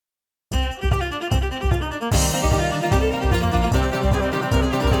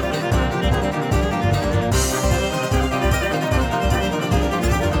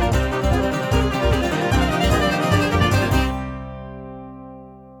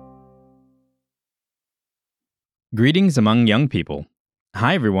Greetings among young people.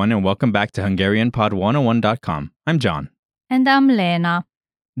 Hi everyone and welcome back to HungarianPod101.com. I'm John. And I'm Lena.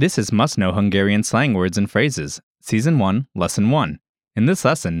 This is Must Know Hungarian Slang Words and Phrases, Season 1, Lesson 1. In this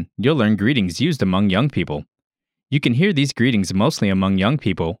lesson, you'll learn greetings used among young people. You can hear these greetings mostly among young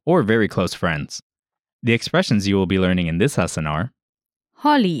people or very close friends. The expressions you will be learning in this lesson are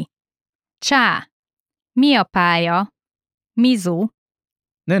Hali. Csá. Mi a pálya? Mizu.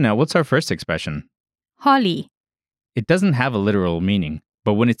 Lena, what's our first expression? Hali. It doesn't have a literal meaning,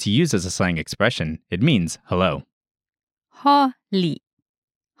 but when it's used as a slang expression, it means hello. Hali.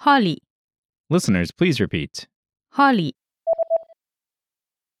 Hali. Listeners, please repeat. Hali.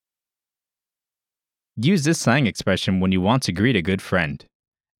 Use this slang expression when you want to greet a good friend.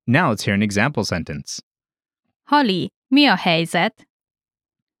 Now let's hear an example sentence. Hali. Mi a helyzet?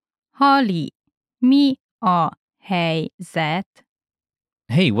 Hali. Mi a helyzet?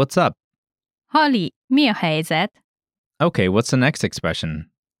 Hey, what's up? Hali. Mi a helyzet? Okay, what's the next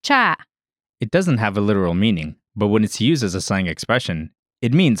expression? Csá. It doesn't have a literal meaning, but when it's used as a slang expression,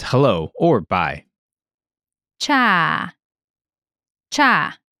 it means hello or bye. Csá.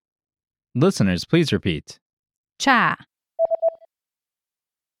 Csá. Listeners, please repeat. Csá.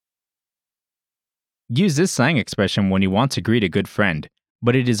 Use this slang expression when you want to greet a good friend,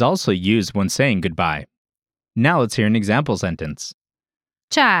 but it is also used when saying goodbye. Now let's hear an example sentence.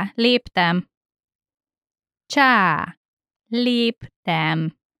 Csá. Léptem. Csá.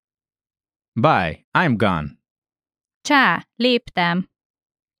 Léptem. Bye, I'm gone. Csá. Léptem.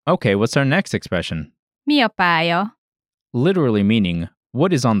 Okay, what's our next expression? Mi a pálya? Literally meaning,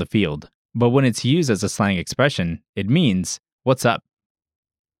 what is on the field, but when it's used as a slang expression, it means, what's up?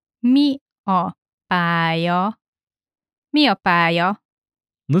 Mi a pálya? Mi a pálya?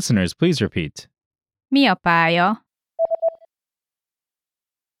 Listeners, please repeat. Mi a pálya?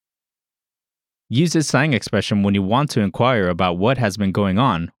 Use this slang expression when you want to inquire about what has been going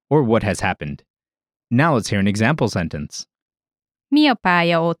on or what has happened. Now let's hear an example sentence. Mi a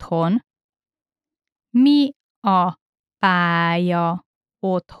pálya otthon? Mi a pálya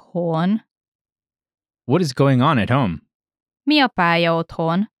otthon? What is going on at home? Mi a pálya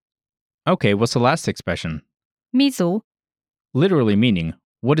otthon? Okay, what's the last expression? Mizu. Literally meaning,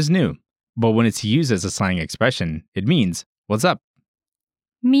 what is new? But when it's used as a slang expression, it means, what's up?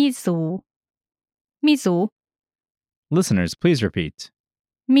 Mizu. Mizu. Listeners, please repeat.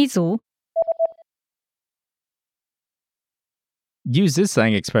 Mizu. Use this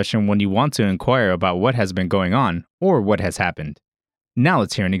slang expression when you want to inquire about what has been going on or what has happened. Now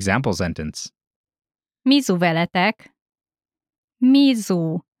let's hear an example sentence. Mizu veletek.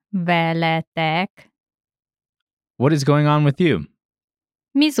 Mizu veletek. What is going on with you?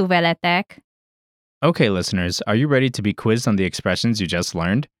 Mizu veletek. Okay, listeners, are you ready to be quizzed on the expressions you just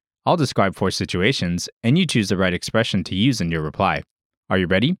learned? I'll describe 4 situations, and you choose the right expression to use in your reply. Are you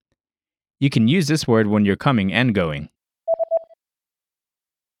ready? You can use this word when you're coming and going.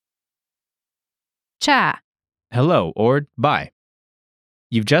 Csá. Hello or bye.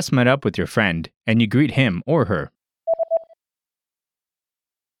 You've just met up with your friend, and you greet him or her.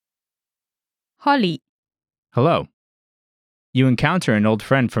 Hali. Hello. You encounter an old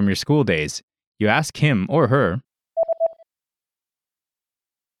friend from your school days. You ask him or her,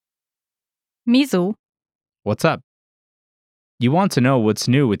 Mizu. what's up? You want to know what's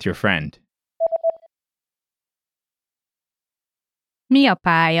new with your friend. Mi a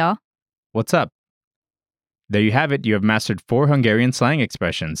pálya? What's up? There you have it. You have mastered 4 Hungarian slang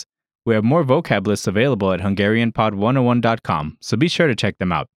expressions. We have more vocab lists available at HungarianPod101.com, so be sure to check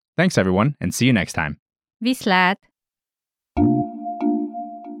them out. Thanks, everyone, and see you next time. Viszlát.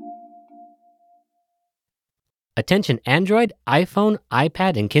 Attention Android, iPhone,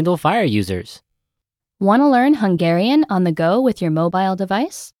 iPad, and Kindle Fire users. Want to learn Hungarian on the go with your mobile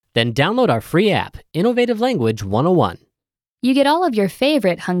device? Then download our free app, Innovative Language 101. You get all of your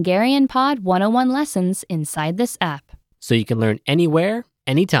favorite Hungarian Pod 101 lessons inside this app. So you can learn anywhere,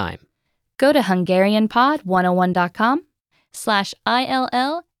 anytime. Go to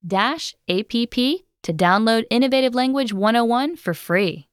HungarianPod101.com/ILL-APP to download Innovative Language 101 for free.